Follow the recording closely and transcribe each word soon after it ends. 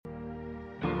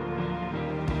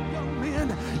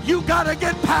You got to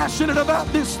get passionate about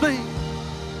this thing.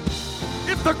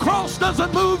 If the cross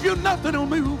doesn't move you, nothing will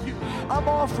move you. I'm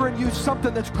offering you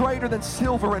something that's greater than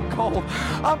silver and gold.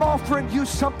 I'm offering you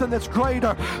something that's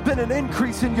greater than an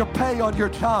increase in your pay on your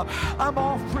job. I'm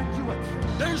offering you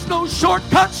There's no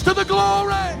shortcuts to the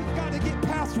glory. We've got to get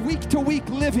past week-to-week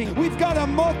living. We've got to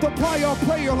multiply our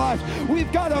prayer life.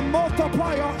 We've got to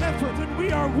multiply our effort. And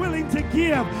we are willing to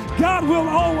give. God will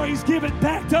always give it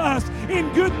back to us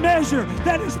in good measure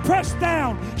that is pressed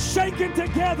down, shaken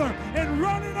together, and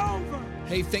running over.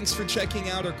 Hey, thanks for checking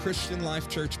out our Christian Life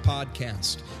Church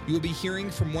podcast. You will be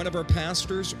hearing from one of our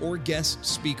pastors or guest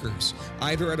speakers,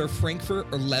 either at our Frankfort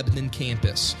or Lebanon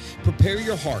campus. Prepare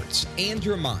your hearts and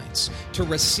your minds to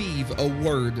receive a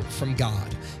word from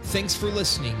God. Thanks for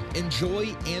listening.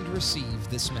 Enjoy and receive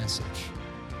this message.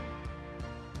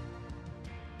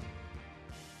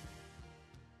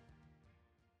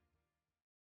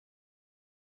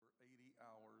 For 80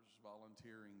 hours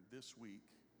volunteering this week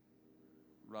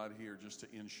right here just to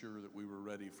ensure that we were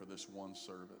ready for this one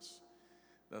service.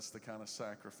 That's the kind of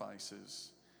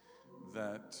sacrifices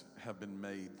that have been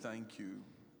made. Thank you.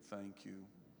 Thank you.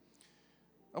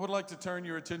 I would like to turn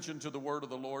your attention to the word of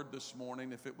the Lord this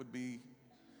morning. If it would be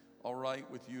all right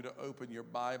with you to open your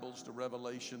Bibles to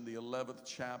Revelation, the 11th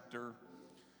chapter.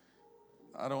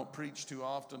 I don't preach too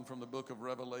often from the book of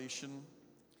Revelation.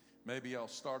 Maybe I'll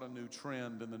start a new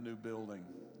trend in the new building.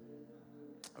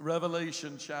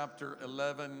 Revelation chapter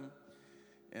 11,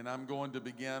 and I'm going to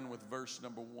begin with verse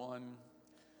number 1.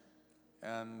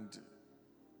 And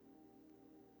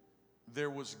there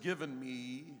was given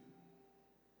me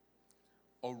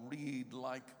a reed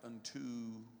like unto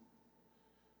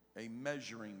a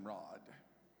measuring rod.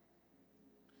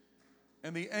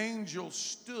 And the angel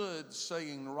stood,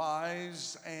 saying,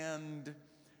 Rise and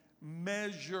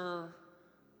measure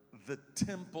the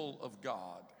temple of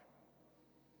God,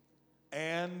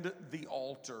 and the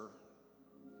altar,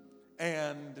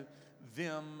 and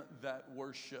them that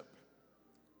worship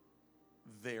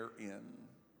therein.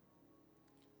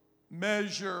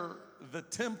 Measure the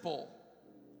temple,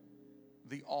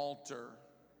 the altar,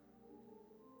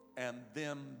 and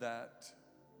them that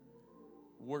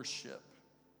worship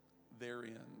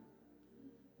therein.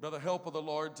 By the help of the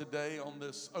Lord today on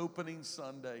this opening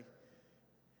Sunday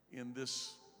in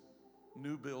this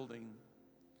new building,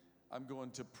 I'm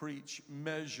going to preach,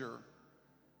 measure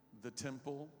the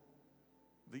temple,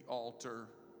 the altar,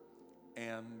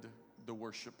 and the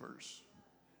worshipers.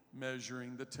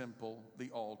 Measuring the temple, the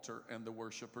altar, and the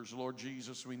worshipers. Lord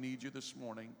Jesus, we need you this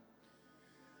morning.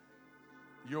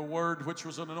 Your word, which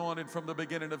was anointed from the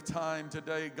beginning of time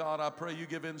today, God, I pray you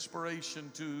give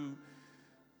inspiration to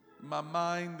my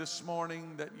mind this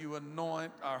morning, that you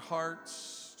anoint our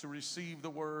hearts to receive the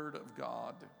word of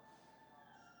God.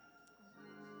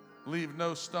 Leave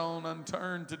no stone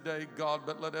unturned today, God,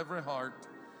 but let every heart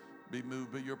be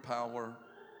moved by your power.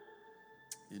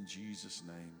 In Jesus'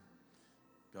 name,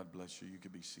 God bless you. You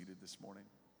can be seated this morning.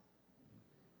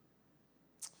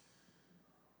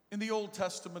 In the Old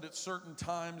Testament, at certain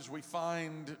times, we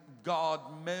find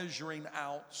God measuring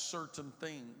out certain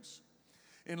things.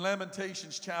 In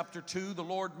Lamentations chapter 2, the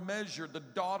Lord measured the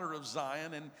daughter of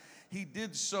Zion, and he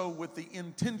did so with the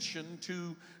intention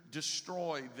to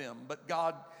destroy them. But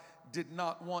God did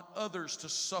not want others to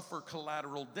suffer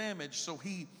collateral damage, so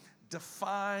he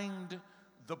defined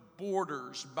the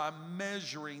borders by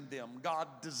measuring them. God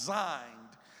designed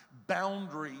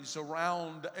boundaries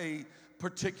around a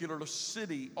particular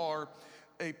city or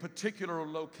a particular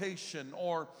location,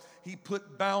 or he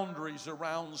put boundaries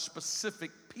around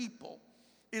specific people.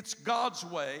 It's God's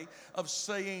way of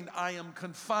saying, I am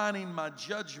confining my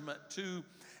judgment to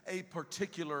a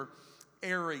particular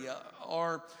area,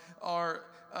 or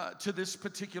to this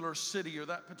particular city, or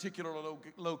that particular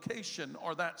location,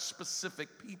 or that specific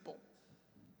people.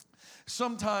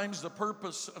 Sometimes the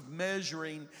purpose of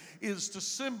measuring is to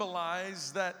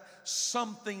symbolize that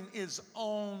something is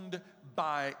owned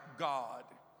by God.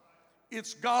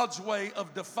 It's God's way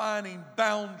of defining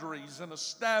boundaries and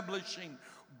establishing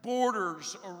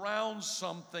borders around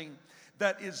something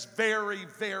that is very,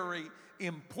 very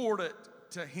important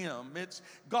to him. It's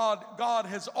God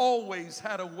has always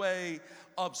had a way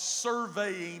of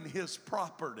surveying his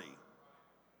property.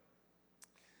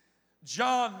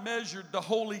 John measured the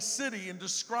holy city and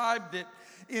described it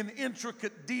in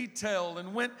intricate detail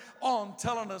and went on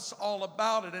telling us all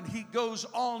about it. And he goes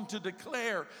on to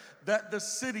declare that the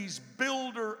city's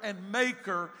builder and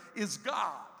maker is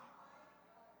God.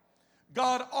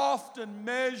 God often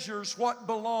measures what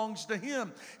belongs to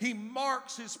him. He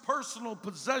marks his personal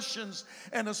possessions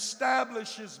and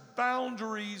establishes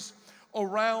boundaries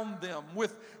around them.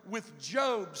 With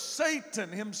Job, Satan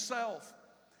himself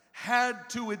had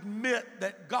to admit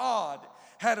that God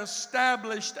had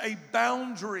established a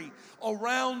boundary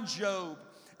around Job,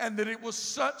 and that it was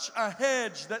such a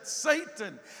hedge that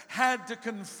Satan had to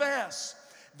confess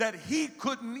that he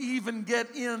couldn't even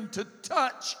get in to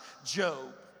touch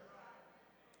Job.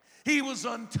 He was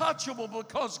untouchable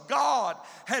because God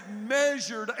had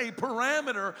measured a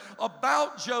parameter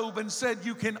about Job and said,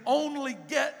 you can only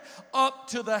get up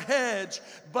to the hedge,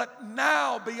 but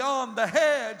now beyond the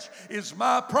hedge is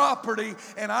my property,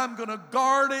 and I'm going to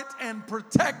guard it and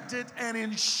protect it and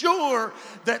ensure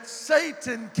that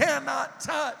Satan cannot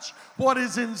touch what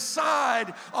is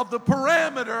inside of the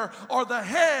parameter or the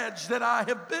hedge that I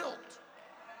have built.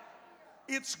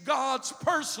 It's God's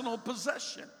personal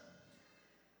possession.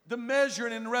 The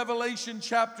measuring in Revelation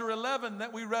chapter 11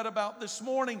 that we read about this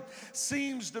morning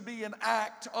seems to be an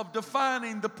act of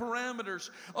defining the parameters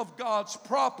of God's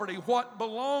property, what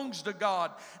belongs to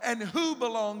God and who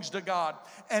belongs to God.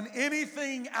 And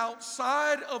anything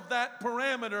outside of that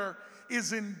parameter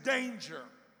is in danger.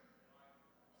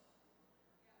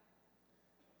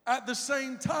 At the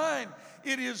same time,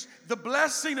 it is the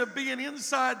blessing of being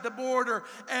inside the border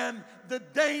and the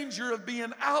danger of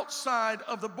being outside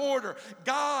of the border.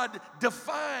 God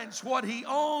defines what He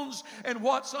owns and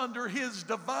what's under His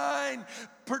divine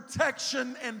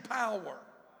protection and power.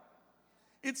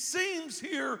 It seems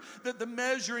here that the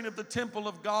measuring of the temple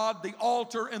of God, the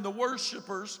altar, and the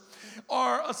worshipers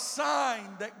are a sign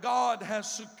that God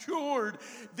has secured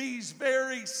these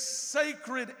very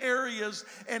sacred areas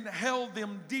and held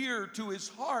them dear to His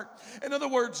heart. In other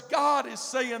words, God is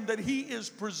saying that He is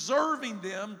preserving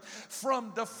them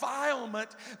from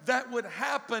defilement that would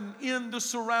happen in the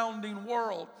surrounding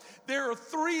world. There are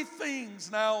three things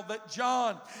now that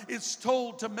John is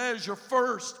told to measure.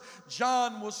 First,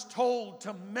 John was told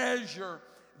to measure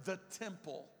the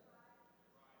temple.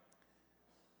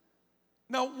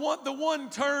 Now, the one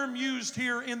term used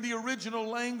here in the original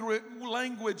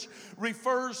language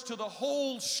refers to the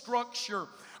whole structure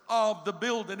of the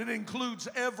building. It includes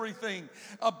everything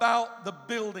about the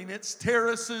building. Its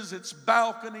terraces, its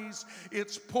balconies,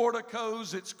 its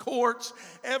porticos, its courts,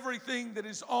 everything that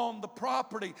is on the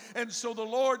property. And so the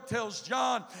Lord tells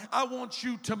John, I want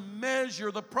you to measure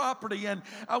the property, and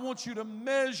I want you to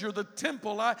measure the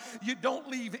temple. You don't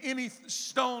leave any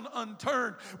stone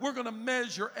unturned. We're going to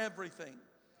measure everything.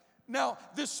 Now,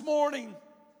 this morning,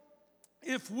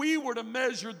 if we were to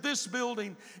measure this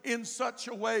building in such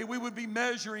a way, we would be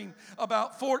measuring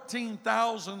about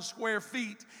 14,000 square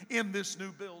feet in this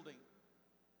new building.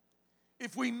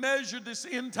 If we measured this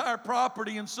entire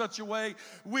property in such a way,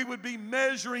 we would be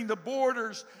measuring the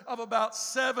borders of about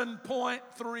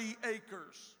 7.3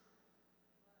 acres.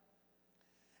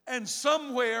 And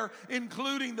somewhere,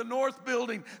 including the north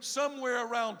building, somewhere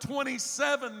around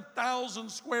 27,000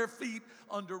 square feet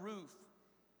under roof.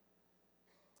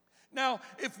 Now,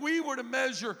 if we were to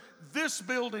measure this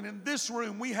building in this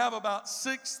room, we have about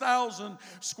 6,000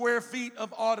 square feet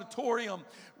of auditorium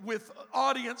with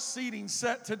audience seating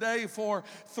set today for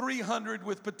 300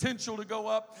 with potential to go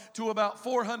up to about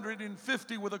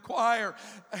 450 with a choir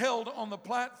held on the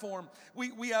platform.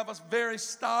 We have a very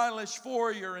stylish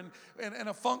foyer and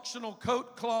a functional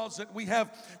coat closet. We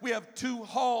have 2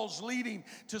 halls leading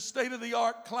to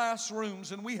state-of-the-art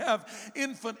classrooms, and we have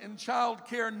infant and child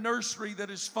care nursery that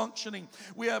is functioning.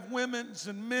 We have women's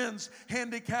and men's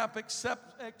handicap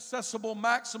accessible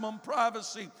maximum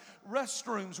privacy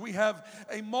restrooms. We have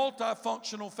a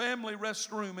multifunctional family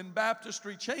restroom and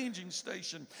baptistry changing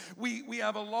station. We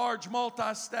have a large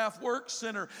multi-staff work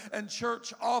center and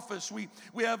church office. We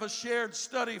have a shared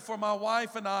study for my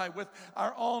wife and I with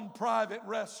our own private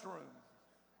restroom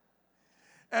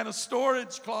and a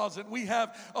storage closet. We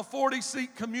have a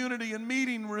 40-seat community and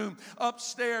meeting room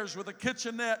upstairs with a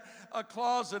kitchenette, a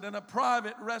closet, and a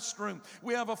private restroom.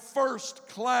 We have a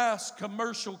first-class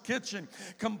commercial kitchen,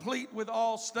 complete with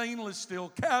all stainless steel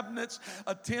cabinets,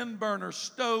 a 10-burner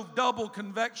stove, double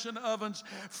convection ovens,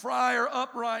 fryer,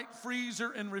 upright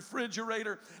freezer and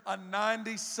refrigerator, a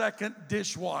 90-second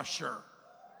dishwasher.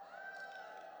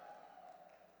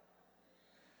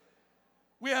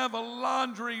 We have a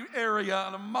laundry area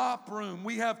and a mop room.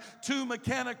 We have 2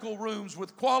 mechanical rooms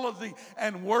with quality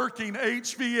and working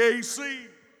HVAC.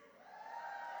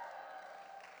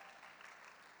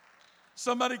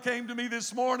 Somebody came to me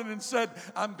this morning and said,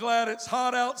 I'm glad it's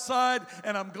hot outside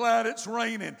and I'm glad it's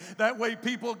raining. That way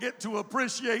people get to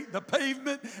appreciate the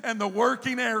pavement and the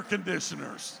working air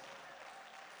conditioners.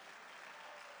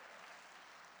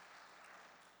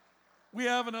 We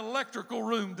have an electrical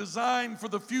room designed for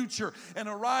the future and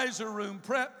a riser room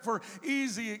prepped for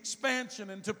easy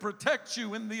expansion and to protect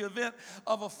you in the event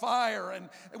of a fire. And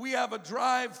we have a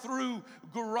drive-through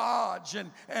garage and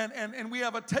we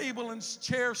have a table and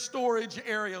chair storage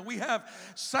area. We have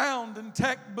sound and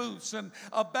tech booths and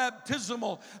a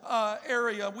baptismal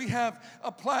area. We have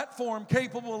a platform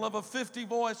capable of a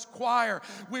 50-voice choir.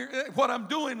 What I'm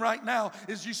doing right now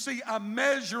is, you see, I'm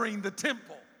measuring the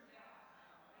temple.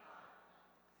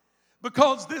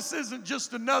 Because this isn't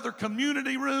just another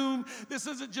community room. This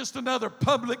isn't just another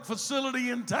public facility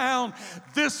in town.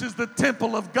 This is the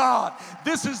temple of God.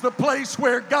 This is the place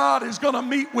where God is going to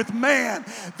meet with man.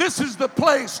 This is the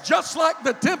place, just like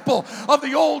the temple of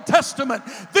the Old Testament,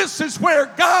 this is where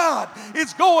God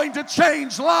is going to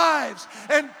change lives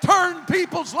and turn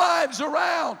people's lives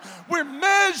around. We're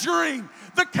measuring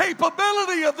the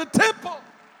capability of the temple.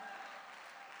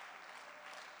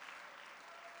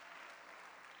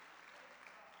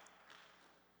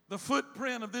 The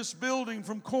footprint of this building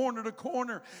from corner to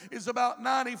corner is about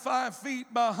 95 feet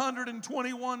by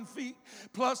 121 feet,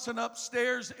 plus an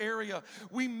upstairs area.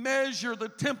 We measure the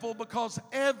temple because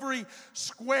every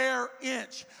square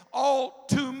inch, all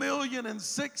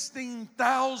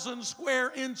 2,016,000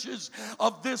 square inches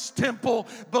of this temple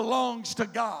belongs to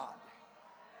God.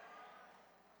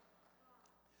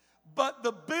 But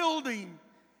the building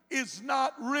is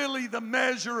not really the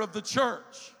measure of the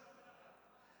church.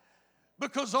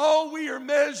 Because all we are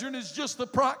measuring is just the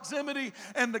proximity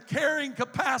and the carrying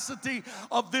capacity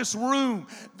of this room.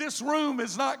 This room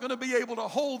is not going to be able to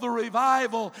hold the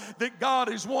revival that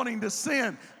God is wanting to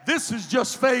send. This is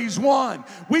just phase one.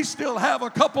 We still have a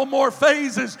couple more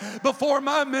phases before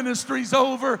my ministry's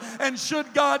over. And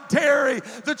should God tarry,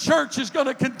 the church is going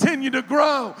to continue to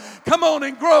grow. Come on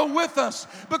and grow with us,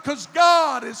 because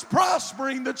God is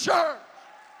prospering the church.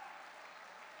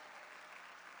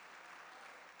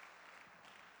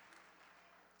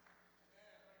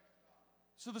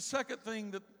 So the second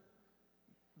thing that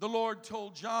the Lord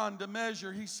told John to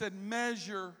measure, he said,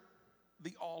 measure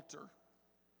the altar.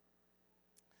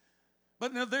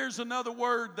 But now there's another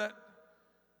word that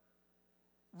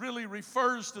really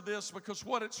refers to this, because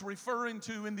what it's referring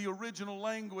to in the original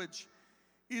language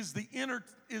is the inner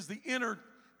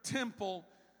temple,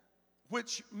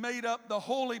 which made up the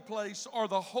holy place, or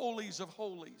the holies of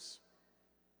holies.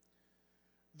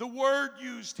 The word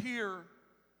used here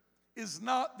is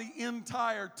not the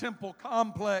entire temple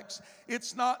complex.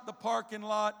 It's not the parking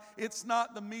lot. It's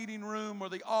not the meeting room or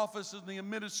the office and the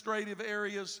administrative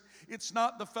areas. It's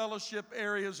not the fellowship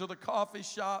areas or the coffee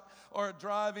shop or a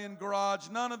drive-in garage.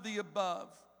 None of the above.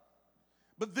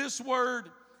 But this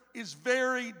word is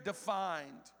very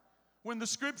defined. When the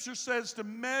scripture says to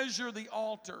measure the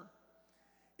altar,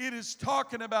 it is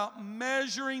talking about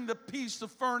measuring the piece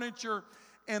of furniture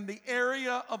and the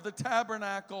area of the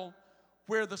tabernacle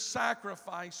where the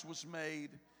sacrifice was made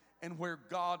and where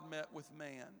God met with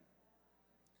man.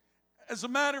 As a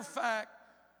matter of fact,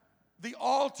 the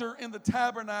altar in the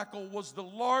tabernacle was the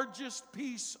largest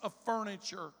piece of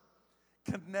furniture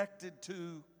connected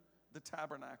to the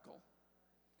tabernacle.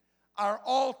 Our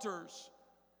altars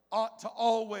ought to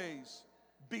always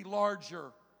be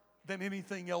larger than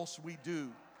anything else we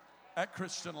do at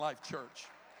Christian Life Church.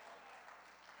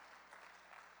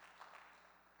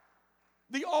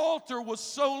 The altar was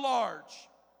so large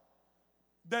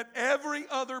that every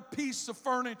other piece of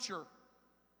furniture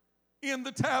in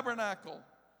the tabernacle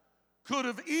could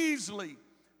have easily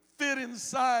fit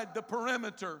inside the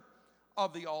perimeter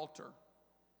of the altar.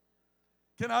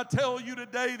 Can I tell you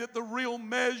today that the real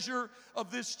measure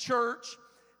of this church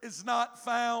is not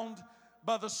found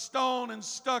by the stone and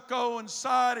stucco and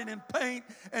siding and paint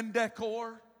and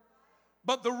decor,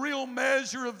 but the real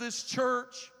measure of this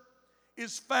church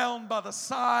is found by the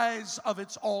size of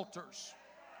its altars.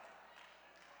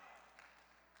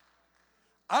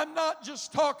 I'm not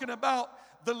just talking about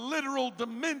the literal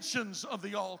dimensions of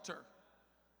the altar,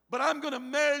 but I'm going to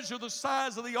measure the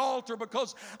size of the altar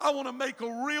because I want to make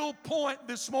a real point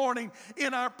this morning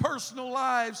in our personal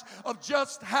lives of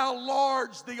just how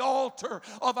large the altar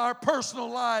of our personal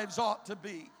lives ought to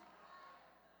be.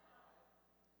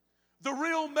 The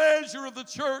real measure of the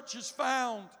church is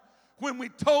found when we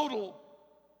total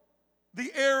the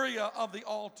area of the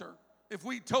altar. If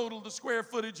we total the square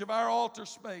footage of our altar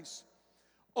space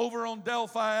over on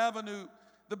Delphi Avenue,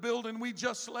 the building we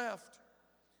just left,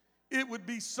 it would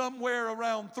be somewhere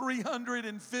around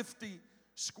 350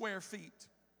 square feet.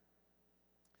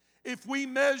 If we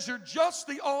measure just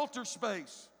the altar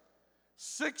space,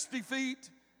 60 feet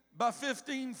by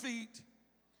 15 feet,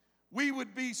 we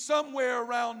would be somewhere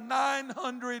around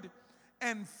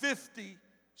 950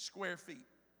 square feet.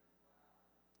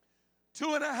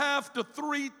 2.5 to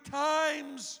 3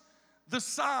 times the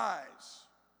size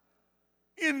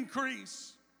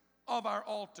increase of our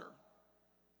altar.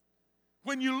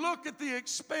 When you look at the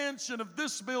expansion of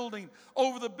this building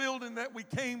over the building that we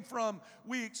came from,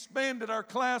 we expanded our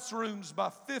classrooms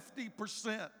by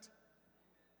 50%.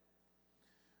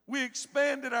 We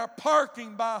expanded our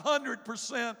parking by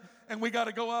 100%, and we got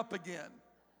to go up again.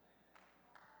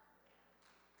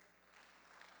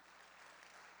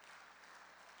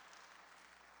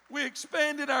 We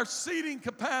expanded our seating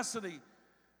capacity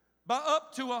by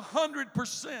up to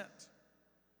 100%.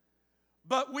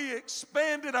 But we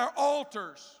expanded our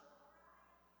altars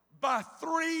by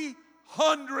 300%.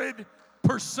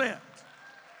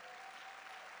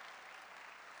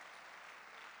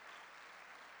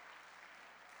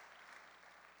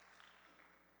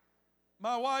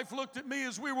 My wife looked at me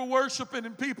as we were worshiping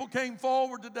and people came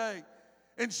forward today.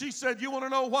 And she said, you want to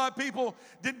know why people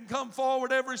didn't come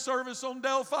forward every service on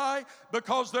Delphi?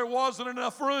 Because there wasn't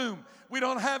enough room. We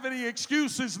don't have any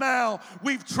excuses now.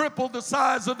 We've tripled the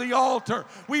size of the altar.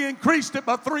 We increased it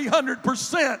by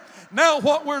 300%. Now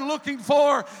what we're looking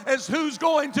for is who's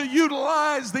going to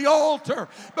utilize the altar,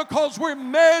 because we're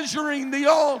measuring the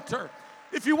altar.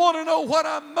 If you want to know what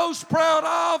I'm most proud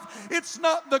of, it's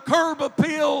not the curb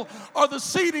appeal or the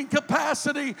seating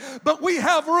capacity, but we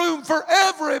have room for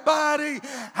everybody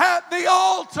at the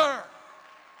altar.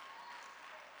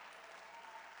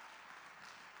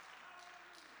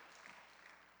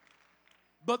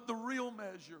 But the real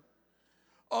measure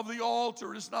of the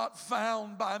altar is not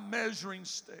found by a measuring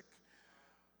stick,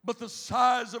 but the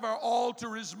size of our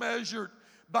altar is measured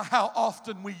by how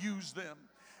often we use them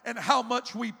and how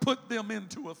much we put them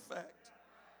into effect.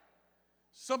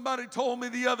 Somebody told me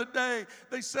the other day,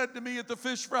 they said to me at the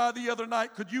fish fry the other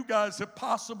night, could you guys have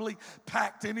possibly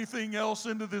packed anything else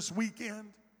into this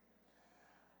weekend?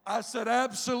 I said,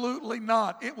 absolutely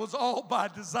not. It was all by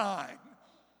design.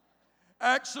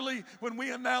 Actually, when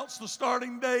we announced the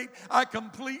starting date, I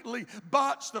completely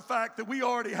botched the fact that we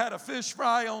already had a fish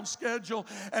fry on schedule,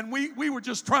 and we were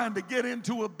just trying to get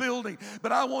into a building.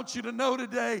 But I want you to know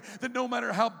today that no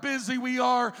matter how busy we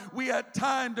are, we had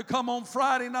time to come on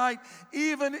Friday night.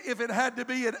 Even if it had to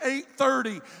be at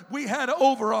 8:30, we had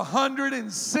over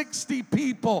 160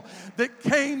 people that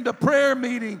came to prayer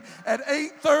meeting at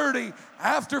 8:30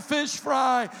 after fish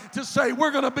fry to say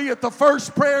we're going to be at the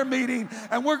first prayer meeting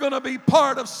and we're going to be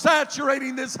part of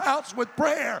saturating this house with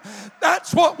prayer.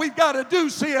 That's what we've got to do,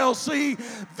 CLC.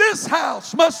 This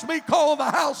house must be called the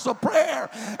house of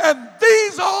prayer, and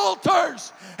these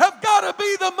altars have got to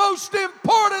be the most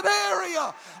important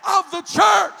area of the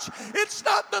church. It's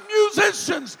not the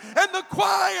musicians and the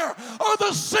choir or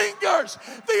the singers.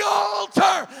 The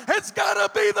altar has got to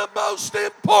be the most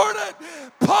important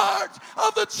part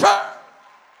of the church.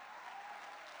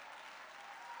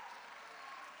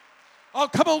 Oh,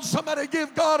 come on, somebody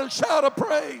give God a shout of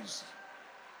praise.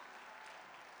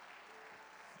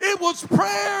 It was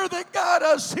prayer that got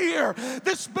us here.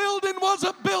 This building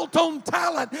wasn't built on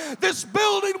talent. This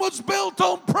building was built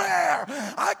on prayer.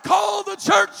 I call the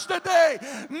church today,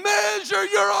 measure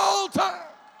your altar.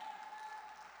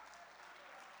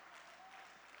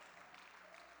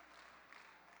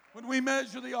 When we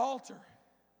measure the altar,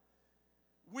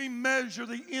 we measure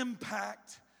the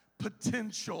impact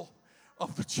potential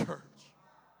of the church.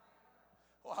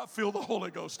 Oh, I feel the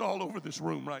Holy Ghost all over this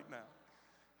room right now.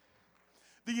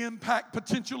 The impact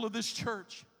potential of this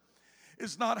church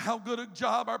is not how good a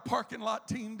job our parking lot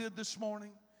team did this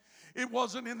morning. It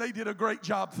wasn't, and they did a great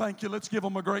job. Thank you. Let's give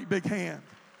them a great big hand.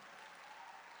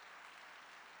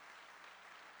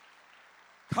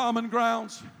 Common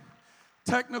Grounds,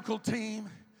 technical team,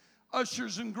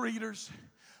 ushers and greeters,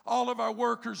 all of our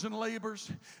workers and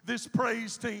laborers, this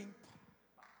praise team,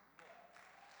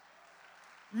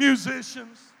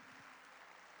 musicians,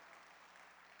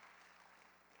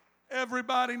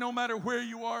 everybody, no matter where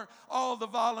you are, all the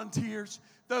volunteers,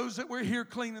 those that were here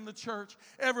cleaning the church,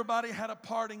 everybody had a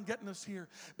part in getting us here.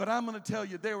 But I'm going to tell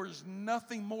you, there was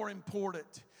nothing more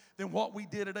important than what we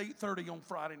did at 8:30 on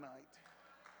Friday night.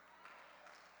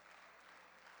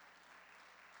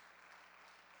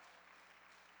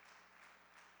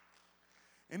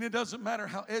 And it doesn't matter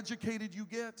how educated you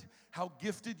get, how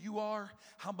gifted you are,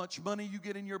 how much money you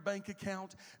get in your bank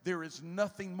account. There is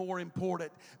nothing more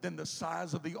important than the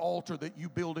size of the altar that you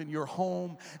build in your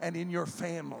home and in your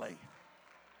family.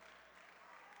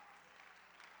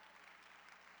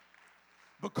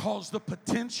 Because the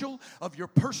potential of your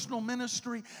personal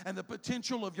ministry and the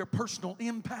potential of your personal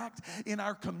impact in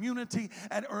our community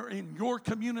or in your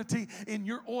community, in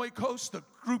your oikos, the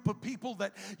group of people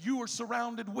that you are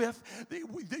surrounded with,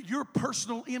 your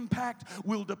personal impact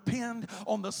will depend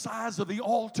on the size of the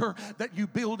altar that you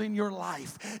build in your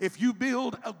life. If you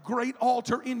build a great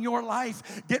altar in your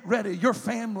life, get ready. Your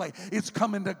family is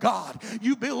coming to God.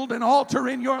 You build an altar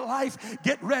in your life,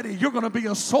 get ready. You're going to be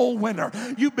a soul winner.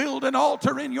 You build an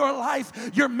altar in your life,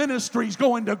 your ministry is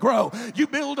going to grow. You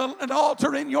build an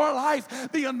altar in your life,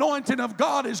 the anointing of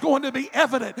God is going to be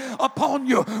evident upon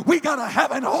you. We got to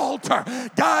have an altar.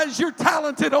 Guys, you're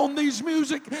talented on these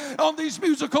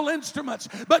musical instruments,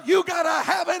 but you got to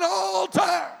have an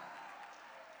altar.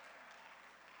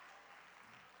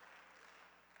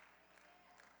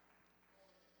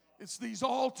 It's these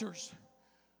altars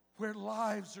where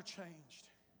lives are changed.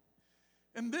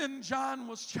 And then John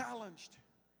was challenged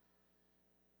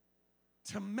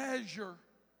to measure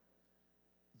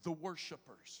the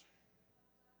worshipers.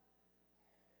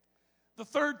 The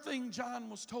third thing John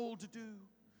was told to do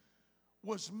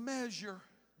was measure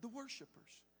the worshipers.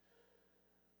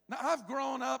 Now, I've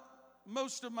grown up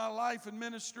most of my life in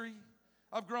ministry.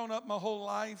 I've grown up my whole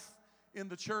life in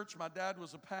the church. My dad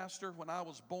was a pastor when I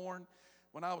was born.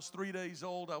 When I was 3 days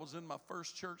old, I was in my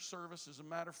first church service. As a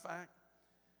matter of fact,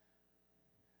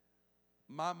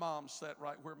 my mom sat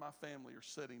right where my family are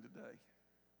sitting today.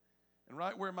 And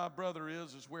right where my brother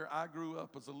is where I grew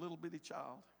up as a little bitty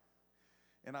child.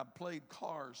 And I played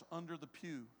cars under the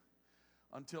pew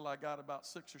until I got about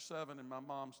 6 or 7, and my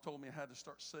mom's told me I had to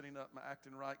start sitting up and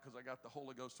acting right because I got the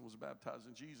Holy Ghost and was baptized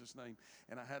in Jesus' name,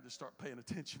 and I had to start paying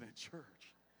attention at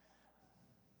church.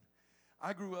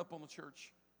 I grew up on the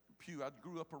church pew. I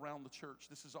grew up around the church.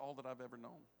 This is all that I've ever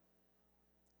known.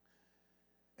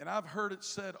 And I've heard it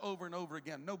said over and over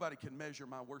again, nobody can measure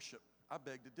my worship. I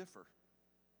beg to differ.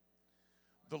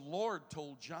 The Lord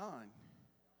told John,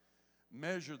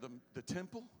 measure the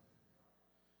temple,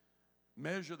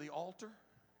 measure the altar,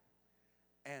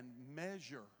 and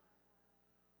measure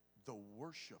the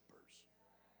worshipers.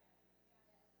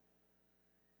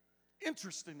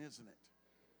 Interesting, isn't it?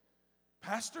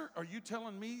 Pastor, are you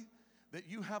telling me that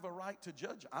you have a right to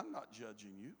judge? I'm not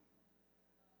judging you.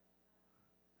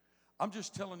 I'm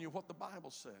just telling you what the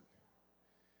Bible said.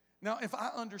 Now, if I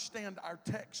understand our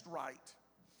text right,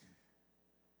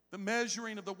 the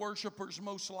measuring of the worshipers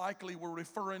most likely were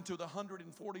referring to the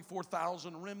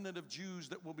 144,000 remnant of Jews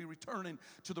that will be returning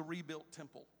to the rebuilt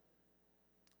temple.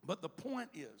 But the point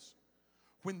is,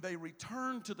 when they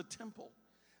return to the temple,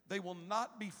 they will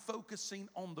not be focusing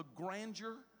on the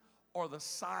grandeur or the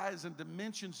size and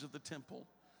dimensions of the temple,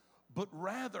 but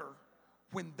rather,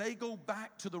 when they go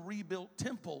back to the rebuilt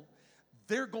temple,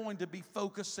 they're going to be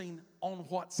focusing on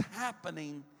what's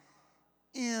happening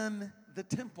in the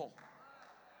temple.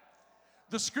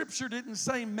 The scripture didn't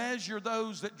say measure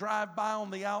those that drive by on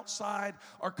the outside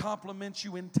or compliment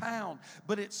you in town,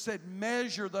 but it said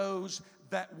measure those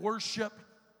that worship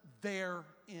therein.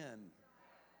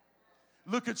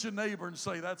 Look at your neighbor and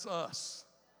say, that's us.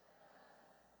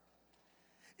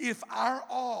 If our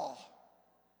awe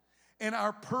and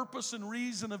our purpose and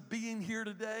reason of being here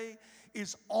today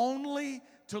is only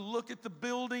to look at the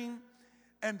building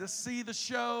and to see the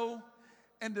show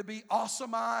and to be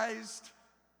awesomized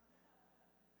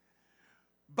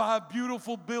by a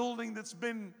beautiful building that's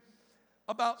been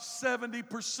about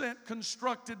 70%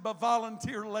 constructed by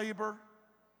volunteer labor.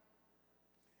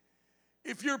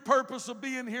 If your purpose of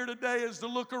being here today is to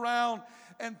look around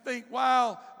and think,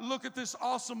 wow, look at this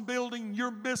awesome building, you're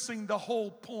missing the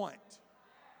whole point.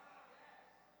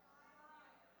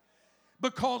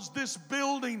 Because this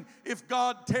building, if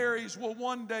God tarries, will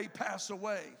one day pass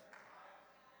away.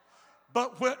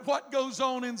 But what goes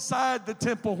on inside the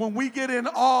temple, when we get in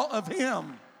awe of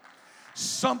Him,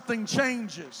 something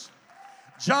changes.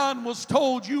 John was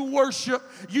told, you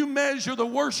measure the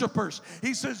worshipers.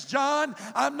 He says, John,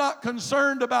 I'm not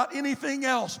concerned about anything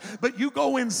else, but you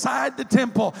go inside the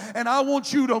temple and I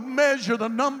want you to measure the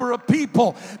number of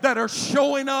people that are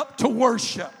showing up to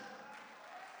worship.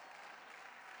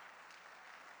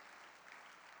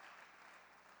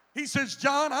 He says,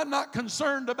 John, I'm not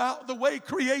concerned about the way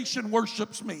creation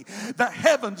worships me. The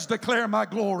heavens declare my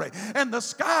glory, and the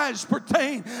skies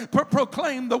proclaim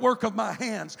the work of my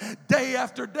hands. Day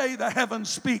after day the heavens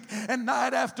speak, and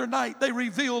night after night they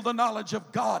reveal the knowledge of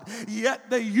God. Yet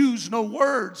they use no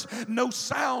words. No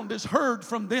sound is heard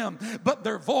from them, but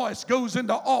their voice goes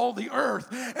into all the earth,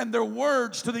 and their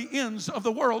words to the ends of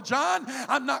the world. John,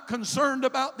 I'm not concerned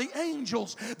about the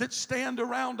angels that stand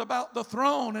around about the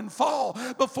throne and fall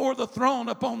before before the throne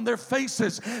upon their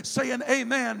faces, saying,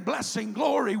 amen, blessing,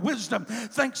 glory, wisdom,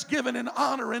 thanksgiving, and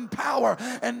honor, and power,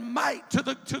 and might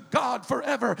to God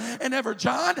forever and ever.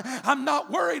 John, I'm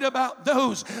not worried about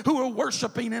those who are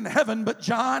worshiping in heaven, but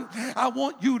John, I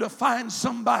want you to find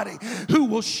somebody who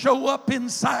will show up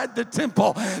inside the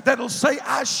temple that'll say,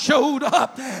 I showed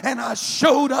up, and I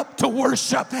showed up to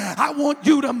worship. I want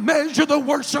you to measure the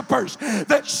worshipers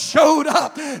that showed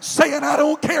up saying, I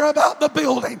don't care about the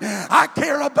building, I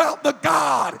care about the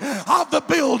God of the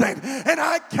building, and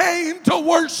I came to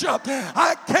worship,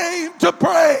 I came to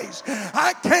praise,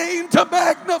 I came to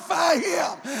magnify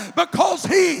Him, because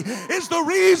He is the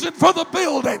reason for the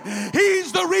building.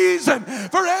 He's the reason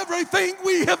for everything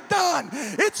we have done.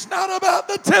 It's not about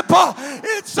the temple,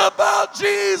 it's about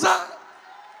Jesus.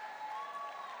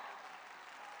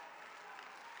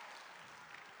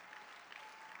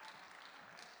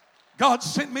 God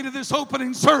sent me to this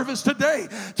opening service today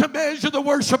to measure the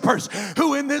worshipers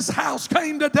who in this house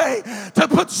came today to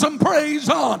put some praise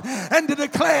on and to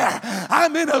declare,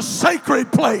 I'm in a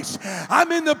sacred place.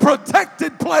 I'm in the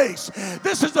protected place.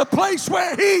 This is a place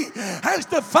where He has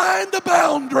defined the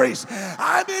boundaries.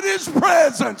 I'm in His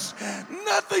presence.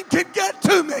 Nothing can get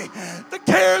to me. The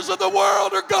cares of the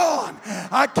world are gone.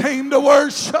 I came to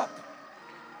worship.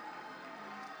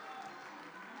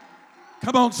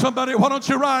 Come on, somebody, why don't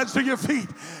you rise to your feet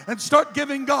and start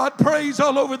giving God praise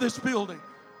all over this building?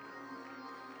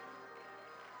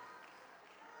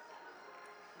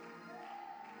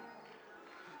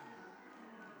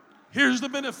 Here's the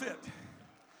benefit.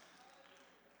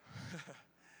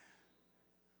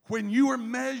 When you are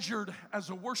measured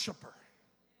as a worshiper,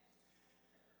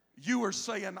 you are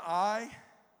saying, I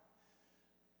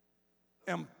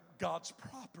am God's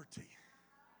property.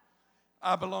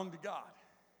 I belong to God.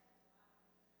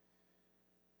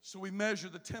 So we measure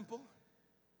the temple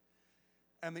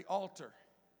and the altar.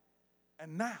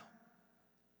 And now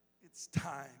it's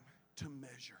time to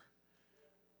measure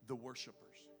the worshipers.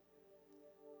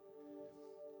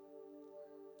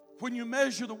 When you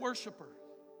measure the worshiper,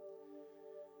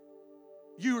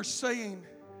 you are saying,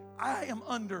 I am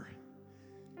under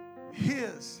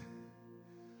His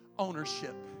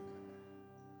ownership.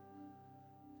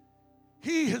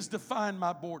 He has defined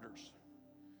my borders.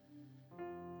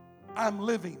 I'm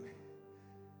living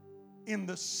in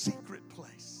the secret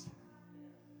place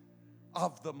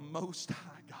of the Most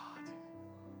High God.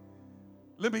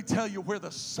 Let me tell you where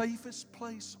the safest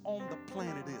place on the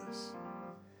planet is.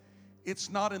 It's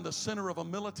not in the center of a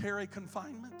military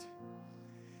confinement.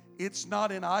 It's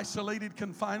not in isolated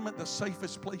confinement. The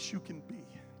safest place you can be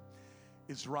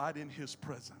is right in His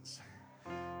presence.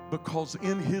 Because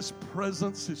in His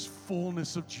presence is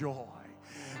fullness of joy.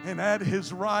 And at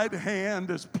His right hand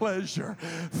is pleasure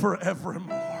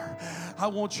forevermore. I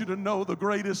want you to know the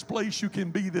greatest place you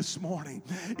can be this morning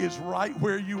is right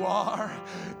where you are,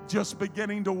 just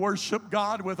beginning to worship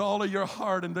God with all of your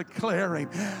heart and declaring,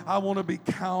 I want to be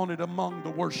counted among the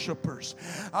worshipers.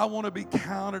 I want to be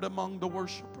counted among the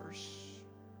worshipers.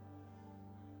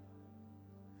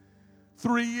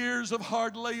 3 years of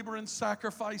hard labor and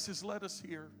sacrifice has led us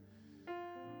here.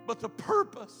 But the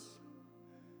purpose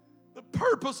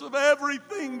of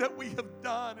everything that we have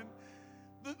done and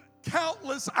the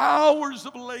countless hours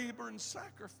of labor and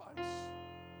sacrifice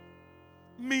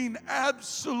mean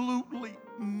absolutely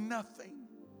nothing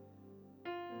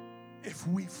if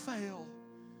we fail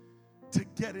to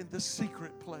get in the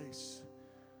secret place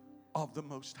of the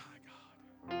Most High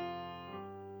God.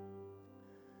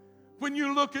 When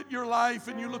you look at your life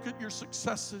and you look at your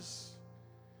successes,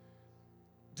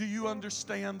 do you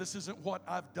understand this isn't what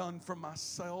I've done for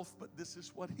myself, but this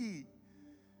is what He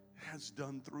has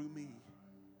done through me?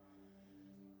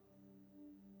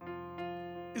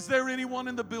 Is there anyone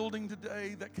in the building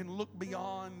today that can look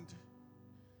beyond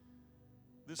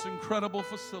this incredible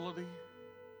facility?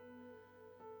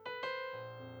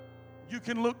 You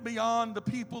can look beyond the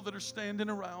people that are standing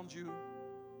around you.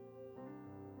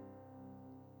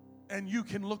 And you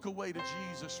can look away to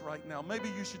Jesus right now. Maybe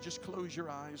you should just close your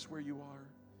eyes where you are.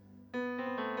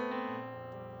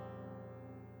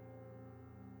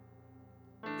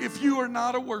 If you are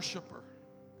not a worshiper,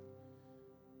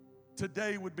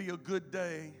 today would be a good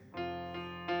day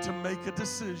to make a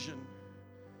decision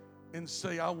and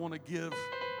say, I want to give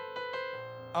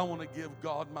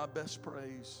God my best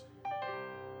praise.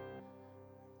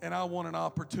 And I want an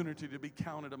opportunity to be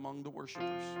counted among the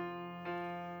worshipers.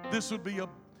 This would be a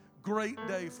great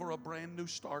day for a brand new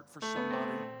start for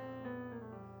somebody.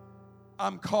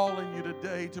 I'm calling you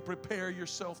today to prepare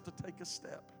yourself to take a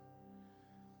step.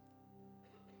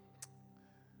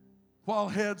 while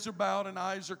heads are bowed and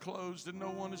eyes are closed and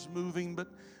no one is moving, but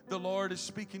the Lord is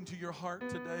speaking to your heart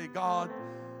today. God,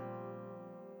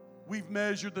 we've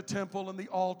measured the temple and the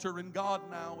altar, and God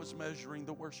now is measuring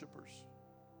the worshipers.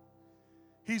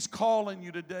 He's calling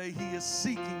you today. He is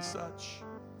seeking such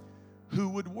who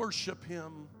would worship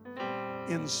Him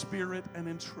in spirit and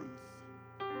in truth.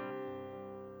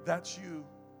 That's you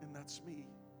and that's me.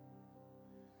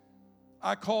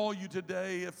 I call you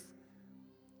today,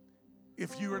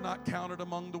 if you are not counted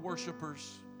among the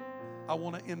worshipers, I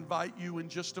want to invite you in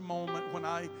just a moment when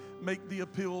I make the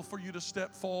appeal for you to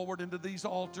step forward into these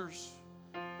altars.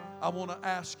 I want to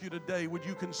ask you today, would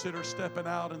you consider stepping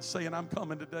out and saying, I'm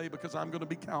coming today because I'm going to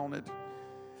be counted.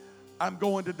 I'm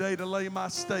going today to lay my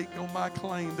stake on my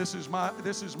claim. This is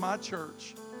my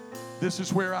church. This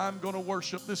is where I'm going to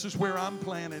worship. This is where I'm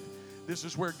planted. This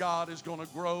is where God is going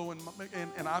to grow, and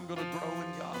I'm going to grow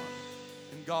in God.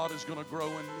 And God is going to grow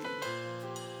in me.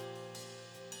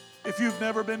 If you've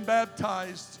never been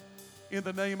baptized in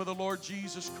the name of the Lord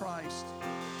Jesus Christ,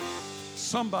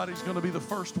 somebody's going to be the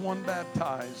first one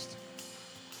baptized.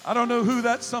 I don't know who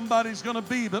that somebody's going to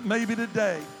be, but maybe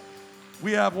today.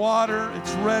 We have water,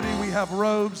 it's ready, we have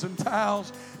robes and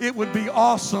towels. It would be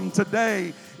awesome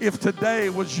today if today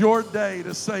was your day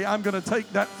to say, I'm going to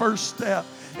take that first step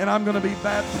and I'm going to be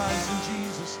baptized in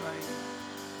Jesus'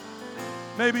 name.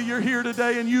 Maybe you're here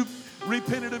today and you've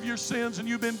repented of your sins and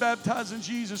you've been baptized in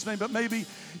Jesus' name, but maybe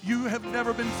you have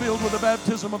never been filled with the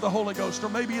baptism of the Holy Ghost, or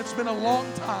maybe it's been a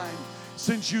long time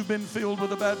since you've been filled with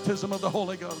the baptism of the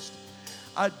Holy Ghost.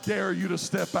 I dare you to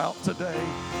step out today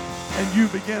and you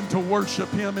begin to worship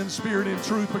Him in spirit and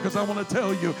truth, because I want to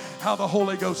tell you how the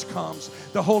Holy Ghost comes.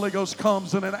 The Holy Ghost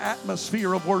comes in an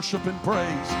atmosphere of worship and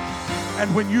praise.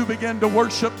 And when you begin to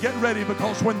worship, get ready,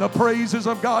 because when the praises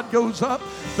of God goes up,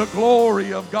 the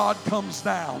glory of God comes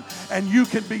down. And you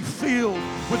can be filled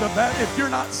with if you're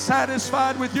not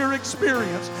satisfied with your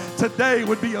experience, today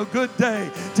would be a good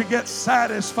day to get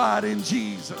satisfied in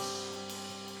Jesus.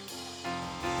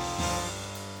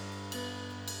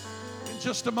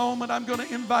 Just a moment, I'm going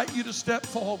to invite you to step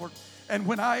forward. And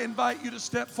when I invite you to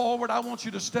step forward, I want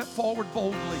you to step forward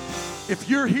boldly. If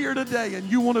you're here today and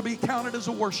you want to be counted as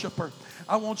a worshiper,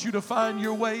 I want you to find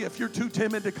your way. If you're too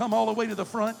timid to come all the way to the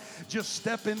front, just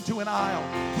step into an aisle.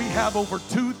 We have over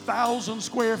 2,000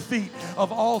 square feet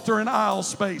of altar and aisle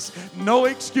space. No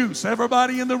excuse.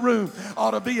 Everybody in the room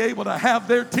ought to be able to have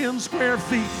their 10 square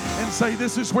feet and say,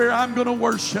 this is where I'm going to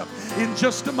worship. In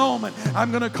just a moment,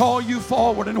 I'm going to call you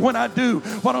forward. And when I do,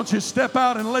 why don't you step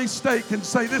out and lay stake and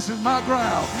say, this is my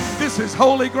ground. This is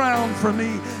holy ground for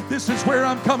me. This is where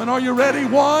I'm coming. Are you ready?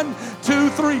 1, 2,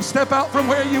 3. Step out from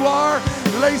where you are.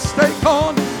 Lay stake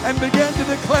on and begin to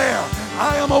declare,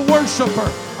 I am a worshiper.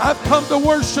 I've come to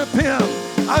worship Him.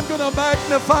 I'm going to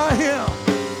magnify Him.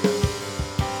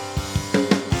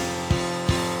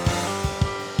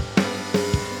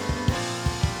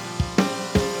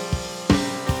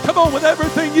 Come on, with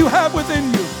everything you have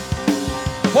within you.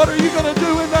 What are you going to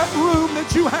do in that room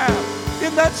that you have,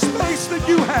 in that space that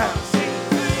you have?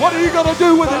 What are you going to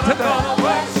do with it today? I'm gonna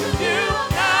worship you,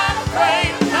 I'm not afraid,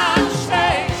 I'm not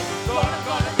ashamed. Lord, I'm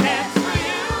gonna dance for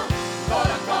you. Lord,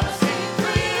 I'm gonna sing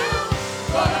for you.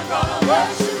 Lord, I'm gonna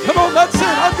worship you. Come on, that's it.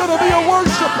 I'm going to be a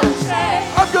worshiper.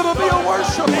 I'm going to be a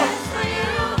worshiper. Dance for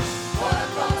you. Lord,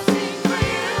 I'm gonna sing for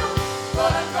you.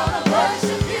 Lord, I'm gonna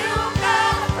worship you, I'm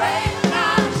not afraid, I'm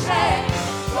not ashamed.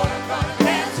 Lord, I'm gonna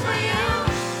dance for you.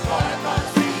 Lord, I'm gonna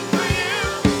sing for you.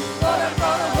 Lord, I'm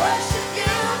gonna worship you,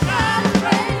 I'm not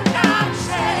afraid, I'm not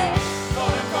ashamed.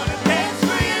 Lord, I'm gonna dance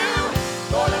for you.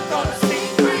 Lord, I'm gonna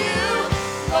sing for you.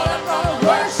 Lord, I'm gonna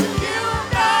worship you,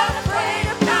 I'm not afraid,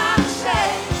 I'm not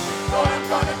ashamed. Lord, I'm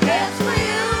gonna dance for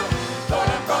you. Lord,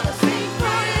 I'm gonna sing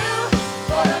for you.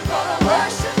 Lord, I'm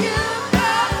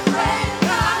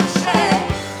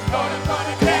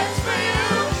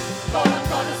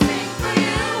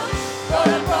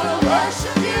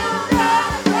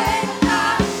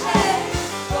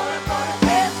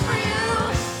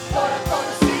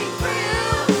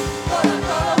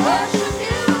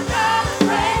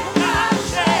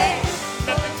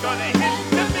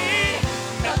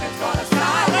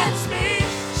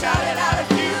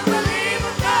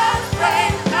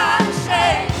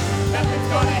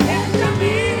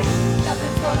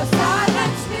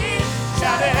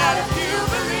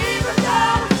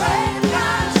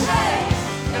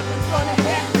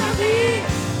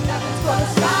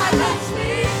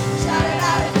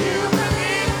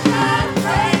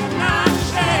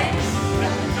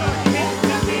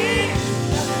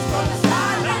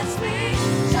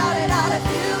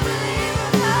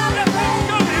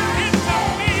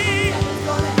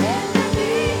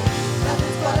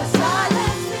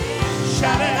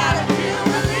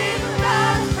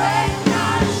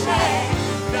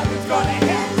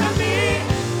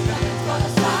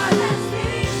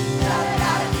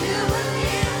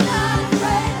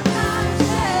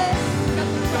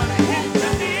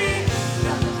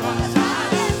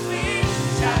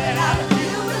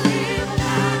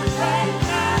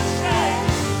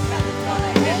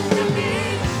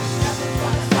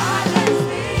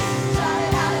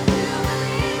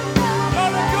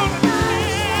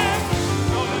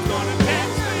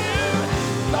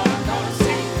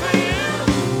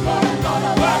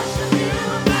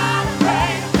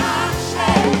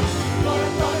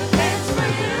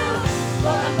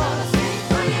I'm gonna sing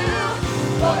for you.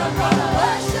 Lord, I'm gonna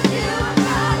worship you. I'm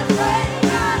not afraid, I'm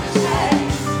not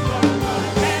ashamed. Lord, I'm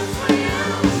gonna dance for you.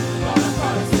 Lord, I'm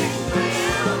gonna sing for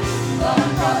you. Lord,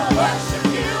 I'm gonna worship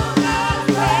you. I'm not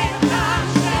afraid, I'm not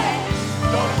ashamed.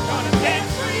 Lord, I'm gonna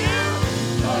dance for you.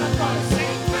 Lord, I'm gonna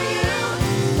sing for you.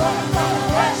 Lord, I'm gonna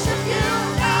worship you.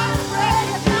 I'm not afraid,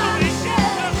 I'm not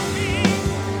ashamed.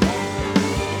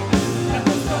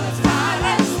 Nothing's gonna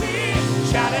silence me.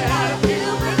 Shout it out if you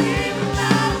believe. I'm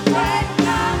not afraid, I'm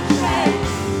not ashamed.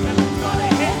 Nothing's gonna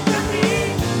hinder me.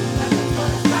 Nothing's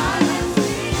gonna silence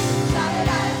me. Shout it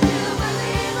out if you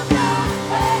believe. I'm not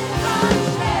afraid, I'm not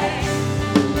ashamed.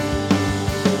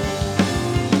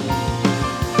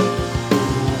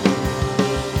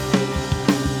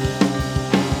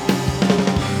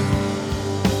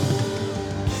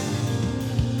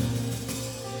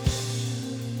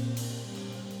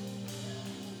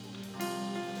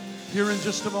 Here in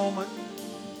just a moment,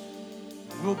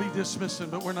 we'll be dismissing,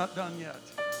 but we're not done yet.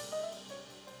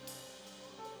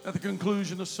 At the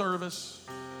conclusion of service,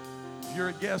 if you're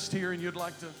a guest here and you'd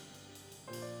like to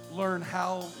learn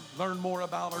more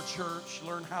about our church,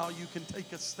 learn how you can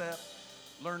take a step,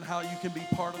 learn how you can be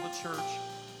part of the church.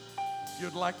 If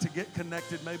you'd like to get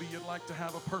connected, maybe you'd like to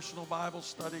have a personal Bible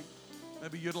study,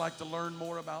 maybe you'd like to learn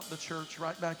more about the church.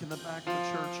 Right back in the back of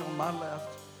the church on my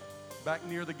left, back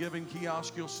near the giving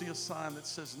kiosk, you'll see a sign that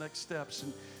says Next Steps,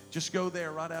 and just go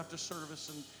there right after service,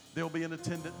 and there'll be an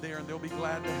attendant there, and they'll be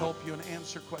glad to help you and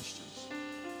answer questions.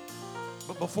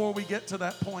 But before we get to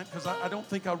that point, because I don't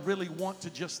think I really want to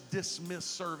just dismiss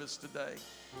service today,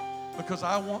 because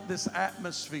I want this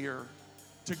atmosphere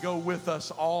to go with us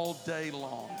all day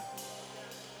long.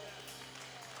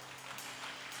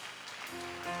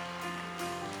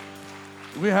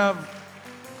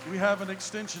 We have an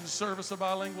extension service, a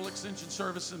bilingual extension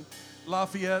service in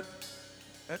Lafayette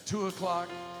at 2 o'clock.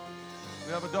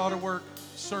 We have a daughter work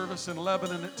service in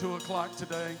Lebanon at 2 o'clock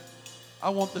today. I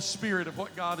want the spirit of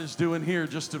what God is doing here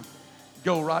just to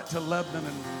go right to Lebanon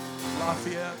and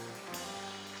Lafayette.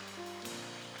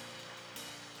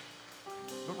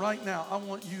 But right now, I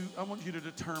want you to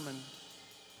determine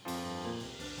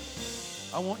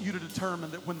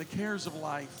that when the cares of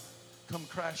life come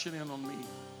crashing in on me,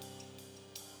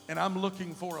 and I'm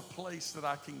looking for a place that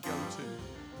I can go to.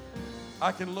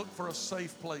 I can look for a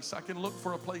safe place. I can look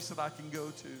for a place that I can go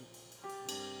to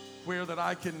where that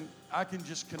I can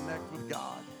just connect with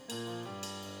God.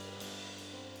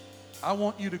 I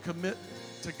want you to commit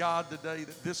to God today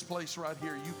that this place right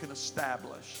here you can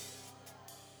establish.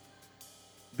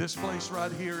 This place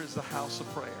right here is the house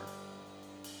of prayer.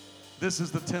 This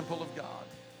is the temple of God.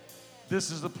 This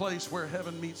is the place where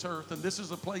heaven meets earth, and this is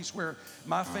the place where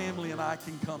my family and I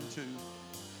can come to.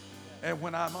 And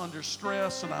when I'm under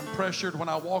stress and I'm pressured, when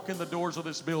I walk in the doors of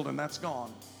this building, that's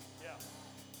gone.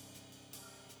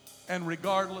 And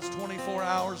regardless, 24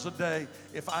 hours a day,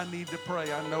 if I need to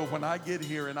pray, I know when I get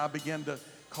here and I begin to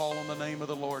call on the name of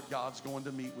the Lord, God's going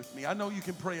to meet with me. I know you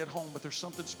can pray at home, but there's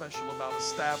something special about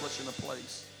establishing a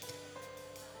place.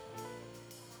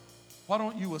 Why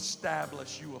don't you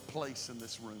establish you a place in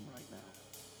this room right now?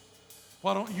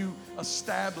 Why don't you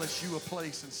establish you a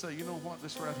place and say, you know what,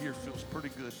 this right here feels pretty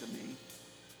good to me.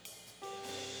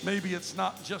 Maybe it's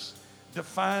not just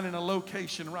defining a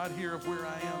location right here of where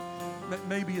I am.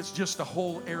 Maybe it's just a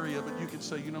whole area, but you can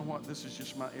say, you know what, this is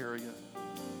just my area.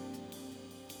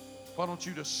 Why don't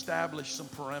you establish some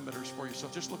parameters for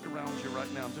yourself? Just look around you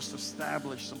right now and just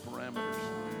establish some parameters.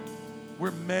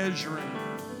 We're measuring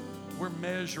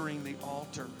the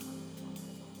altar.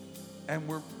 And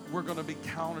we're going to be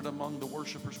counted among the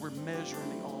worshipers. We're measuring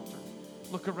the altar.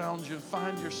 Look around you and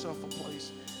find yourself a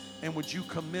place. And would you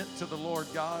commit to the Lord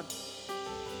God?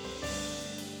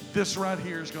 This right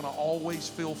here is going to always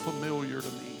feel familiar to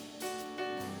me.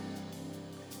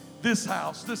 This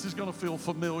house, this is going to feel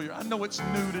familiar. I know it's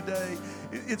new today.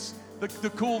 It's the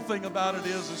cool thing about it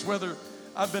is whether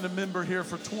I've been a member here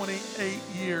for 28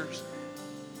 years,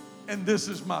 and this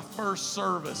is my first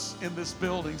service in this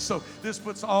building. So this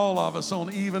puts all of us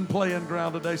on even playing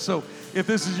ground today. So if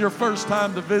this is your first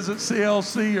time to visit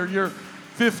CLC or your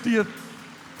 50th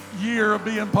year of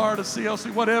being part of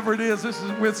CLC, whatever it is, this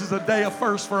is a day of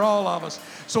first for all of us.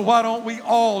 So why don't we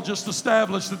all just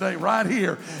establish today, right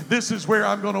here, this is where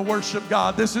I'm going to worship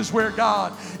God. This is where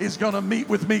God is going to meet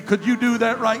with me. Could you do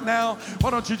that right now? Why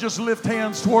don't you just lift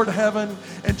hands toward heaven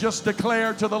and just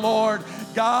declare to the Lord,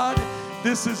 God,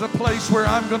 this is a place where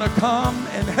I'm going to come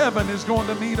and heaven is going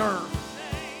to meet earth.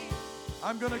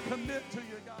 I'm going to commit to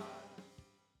you, God.